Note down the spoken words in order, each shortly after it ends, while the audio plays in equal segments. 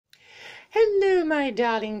Hello, my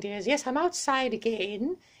darling dears. Yes, I'm outside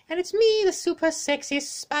again, and it's me, the super sexy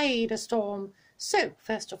Spider Storm. So,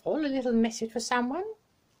 first of all, a little message for someone.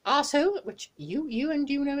 Also, which you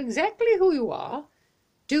know exactly who you are.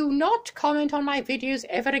 Do not comment on my videos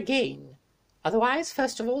ever again. Otherwise,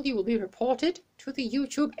 first of all, you will be reported to the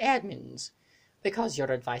YouTube admins, because your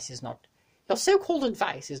so-called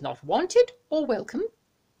advice is not wanted or welcome,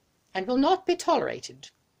 and will not be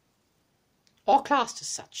tolerated or classed as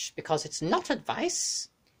such, because it's not advice,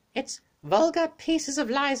 it's vulgar pieces of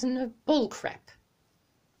lies and of bullcrap.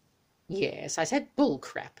 Yes, I said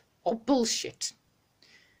bullcrap, or bullshit.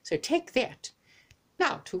 So take that.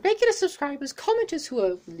 Now, to regular subscribers, commenters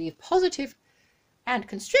who leave positive and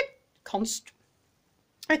constructive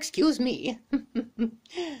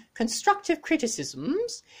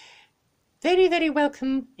criticisms, very, very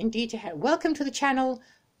welcome indeed to have. Welcome to the channel,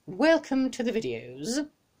 welcome to the videos.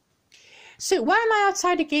 So why am I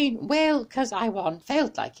outside again? Well, because I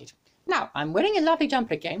felt like it. Now, I'm wearing a lovely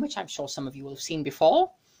jumper again, which I'm sure some of you will have seen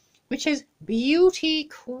before, which is Beauty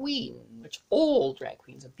Queen, which all drag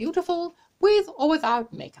queens are beautiful with or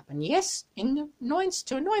without makeup. And yes,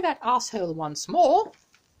 to annoy that asshole once more,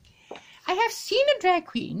 I have seen a drag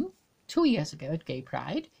queen 2 years ago at Gay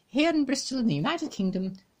Pride here in Bristol in the United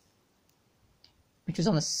Kingdom, which was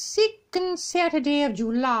on the 2nd Saturday of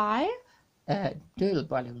July. A little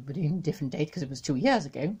bit in a different date because it was 2 years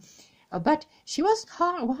ago, but she was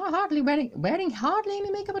hardly wearing hardly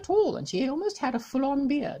any makeup at all, and she almost had a full-on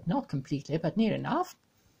beard, not completely, but near enough.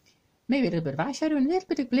 Maybe a little bit of eyeshadow and a little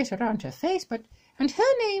bit of glitter around her face, and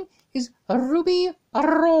her name is Ruby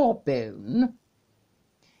Rawbone.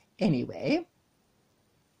 Anyway,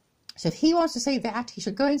 so if he wants to say that, he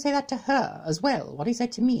should go and say that to her as well, what he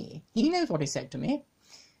said to me. He knows what he said to me.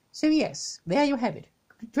 So yes, there you have it.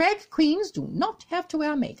 Drag queens do not have to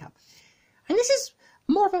wear makeup. And this is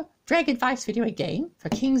more of a drag advice video again for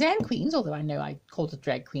kings and queens, although I know I called it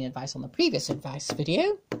drag queen advice on the previous advice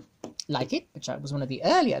video, like it, which was one of the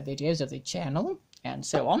earlier videos of the channel, and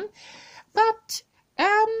so on. But,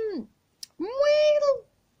 well,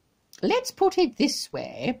 let's put it this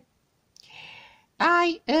way.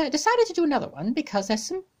 I decided to do another one because there's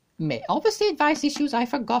some obviously advice issues I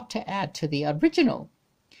forgot to add to the original.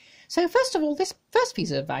 So first of all, this first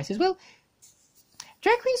piece of advice is, well,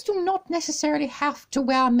 drag queens do not necessarily have to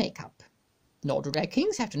wear makeup. Nor do drag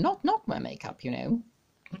kings have to not wear makeup, you know.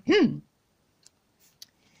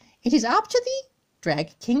 It is up to the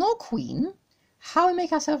drag king or queen how we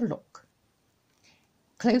make ourselves look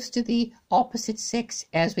close to the opposite sex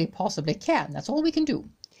as we possibly can. That's all we can do.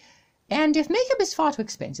 And if makeup is far too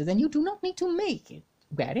expensive, then you do not need to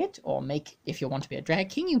wear it, or if you want to be a drag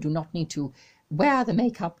king, you do not need to wear the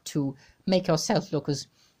makeup to make yourself look as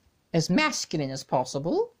masculine as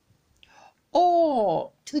possible.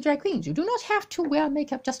 Or to the drag queens, you do not have to wear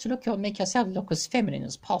makeup just to make yourself look as feminine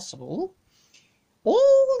as possible.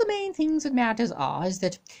 All the main things that matters is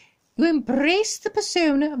that you embrace the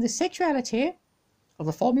persona of the sexuality of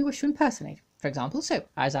the form you wish to impersonate. For example, so,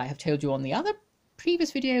 as I have told you on the other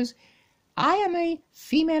previous videos, I am a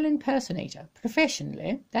female impersonator,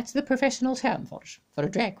 professionally. That's the professional term for it, for a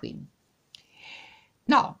drag queen.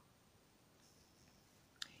 Now,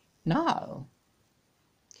 so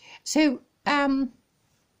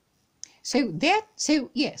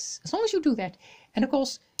yes, as long as you do that, and of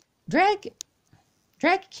course, drag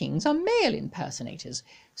kings are male impersonators.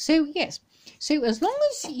 So yes, so as long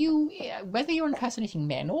as whether you're impersonating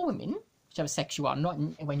men or women, whichever sex you are,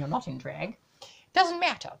 when you're not in drag, doesn't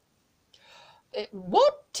matter.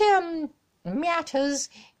 What matters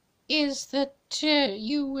is that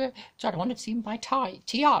sorry, I wanted to see my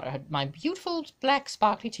tiara. My beautiful black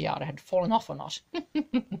sparkly tiara had fallen off or not.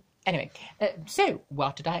 Anyway, so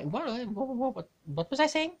what was I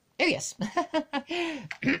saying? Oh yes.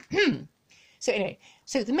 So anyway,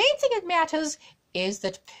 so the main thing that matters is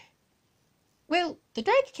that, well, the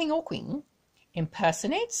drag king or queen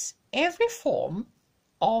impersonates every form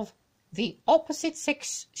of the opposite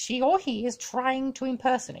sex she or he is trying to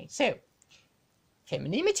impersonate. So,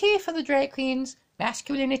 femininity for the drag queens,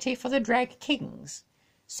 masculinity for the drag kings.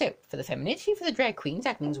 So, for the femininity for the drag queens,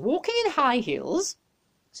 that means walking in high heels,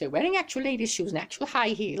 so wearing actual ladies' shoes and actual high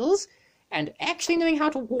heels, and actually knowing how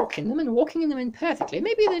to walk in them and walking in them imperfectly.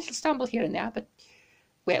 Maybe a little stumble here and there, but,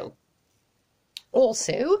 well,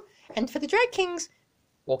 also, and for the drag kings,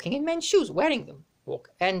 walking in men's shoes, wearing them.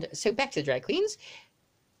 And so back to the drag queens.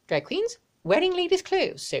 Drag queens wearing ladies'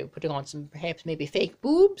 clothes, so putting on some perhaps maybe fake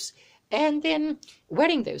boobs, and then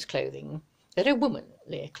wearing those clothing that are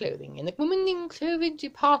womanly clothing in the womanly clothing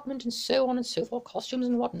department, and so on and so forth, costumes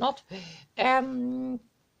and whatnot.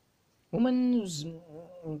 woman's,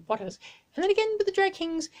 what else? And then again with the drag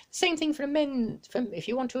kings, same thing for men, if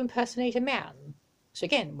you want to impersonate a man. So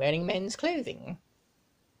again, wearing men's clothing.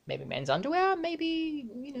 Maybe men's underwear, maybe,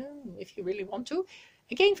 you know, if you really want to.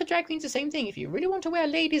 Again, for drag queens, the same thing. If you really want to wear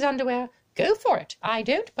ladies' underwear, go for it. I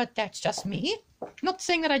don't, but that's just me. Not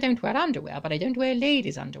saying that I don't wear underwear, but I don't wear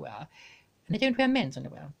ladies' underwear. And I don't wear men's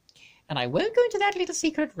underwear. And I won't go into that little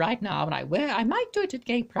secret right now, but I might do it at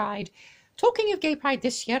Gay Pride. Talking of Gay Pride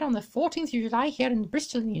this year, on the 14th of July, here in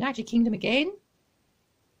Bristol in the United Kingdom again.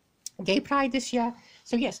 Gay Pride this year.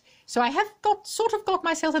 So yes, so I have sort of got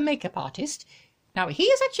myself a makeup artist. Now he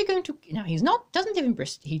is actually going to, now doesn't live in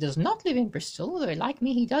Bristol, he does not live in Bristol, although like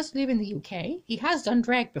me, he does live in the UK. He has done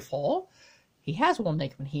drag before. He has worn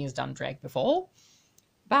makeup when he has done drag before.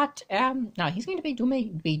 But now he's going to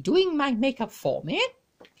be doing my makeup for me.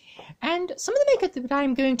 And some of the makeup that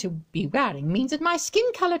I'm going to be wearing means that my skin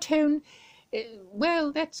colour tone,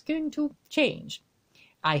 well, that's going to change.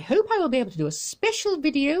 I hope I will be able to do a special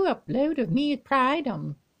video upload of me at Pride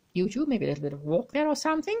on YouTube, maybe a little bit of walk there or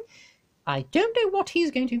something. I don't know what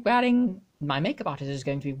he's going to be wearing, my makeup artist is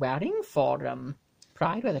going to be wearing for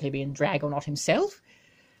Pride, whether he'll be in drag or not himself,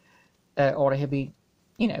 or he'll be,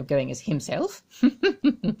 you know, going as himself.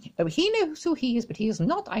 Oh, he knows who he is, but he is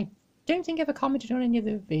not, I don't think, ever commented on any of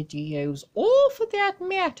the videos, or for that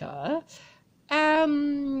matter,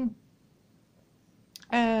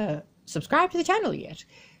 subscribe to the channel yet.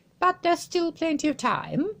 But there's still plenty of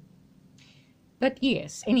time. But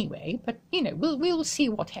yes, anyway, but, you know, we'll see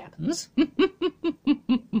what happens.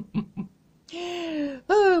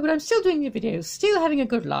 Oh, but I'm still doing the videos, still having a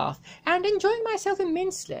good laugh, and enjoying myself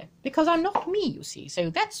immensely, because I'm not me, you see. So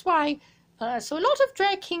that's why, so a lot of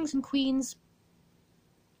drag kings and queens,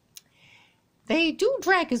 they do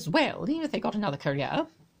drag as well, even if they got another career,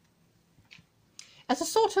 as a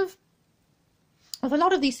sort of a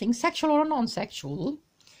lot of these things, sexual or non-sexual,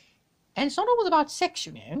 and it's not always about sex,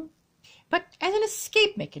 you know, but as an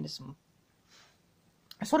escape mechanism,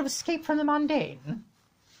 a sort of escape from the mundane.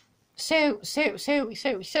 So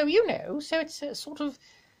you know, so it's a sort of,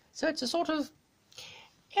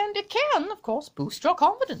 and it can, of course, boost your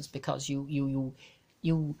confidence because you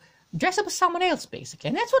dress up as someone else, basically,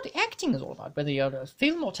 and that's what acting is all about. Whether you're a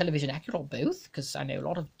film or television actor or both, because I know a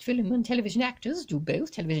lot of film and television actors do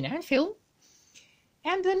both, television and film,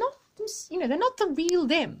 and they're not, you know, they're not the real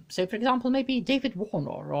them. So, for example, maybe David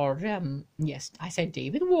Warner, or yes, I said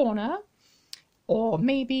David Warner, or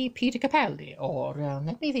maybe Peter Capaldi, or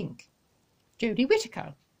let me think, Jodie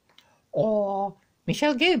Whittaker, or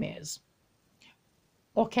Michelle Gomez,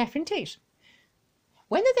 or Catherine Tate.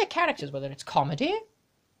 When they're their characters, whether it's comedy,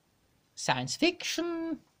 science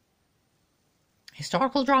fiction,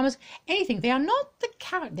 historical dramas, anything, they are not the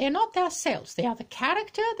character. They are not themselves. They are the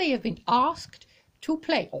character they have been asked to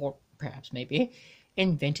play, or perhaps maybe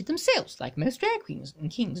invented themselves, like most drag queens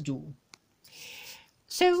and kings do.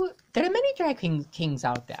 So there are many drag kings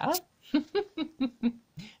out there.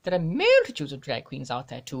 There are multitudes of drag queens out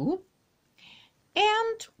there too.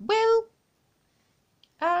 And, well,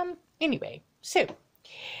 anyway, so,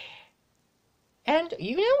 and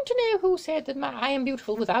you want to know who said that I am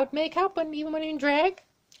beautiful without makeup and even when in drag?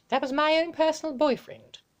 That was my own personal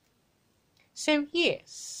boyfriend. So,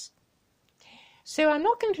 yes. So I'm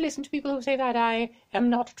not going to listen to people who say that I am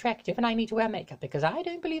not attractive and I need to wear makeup, because I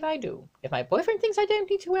don't believe I do. If my boyfriend thinks I don't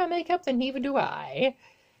need to wear makeup, then neither do I.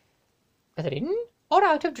 Whether in or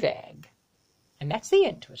out of drag. And that's the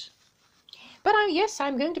end to it. But yes,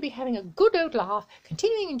 I'm going to be having a good old laugh,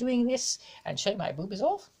 continuing and doing this, and showing my boobies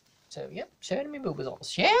off. So, yep, showing me boobies off.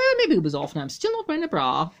 Showing me boobies off, and I'm still not wearing a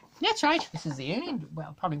bra. That's right, this is the only,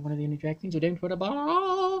 well, probably one of the only drag queens who don't wear a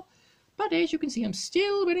bra. But as you can see, I've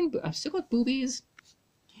still got boobies.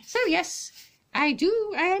 So, yes, I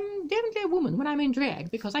am definitely a woman when I'm in drag,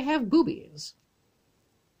 because I have boobies.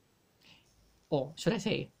 Or should I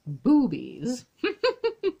say, boobies.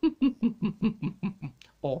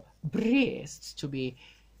 Or breasts, to be,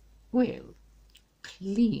 well,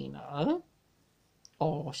 cleaner.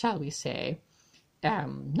 Or shall we say,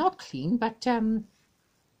 not clean, but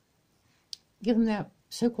give them their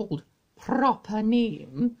so-called proper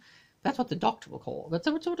name. That's what the doctor will call them.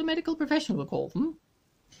 That's what a medical professional will call them.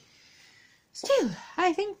 Still,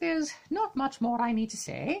 I think there's not much more I need to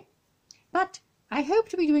say. But I hope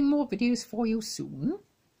to be doing more videos for you soon.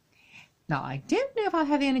 Now, I don't know if I'll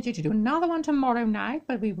have the energy to do another one tomorrow night,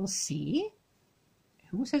 but we will see.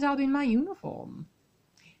 Who says I'll be in my uniform?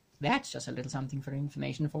 That's just a little something for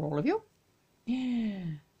information for all of you.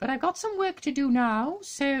 But I've got some work to do now,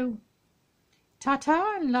 so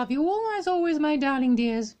ta-ta, and love you all as always, my darling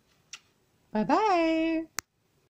dears. Bye-bye.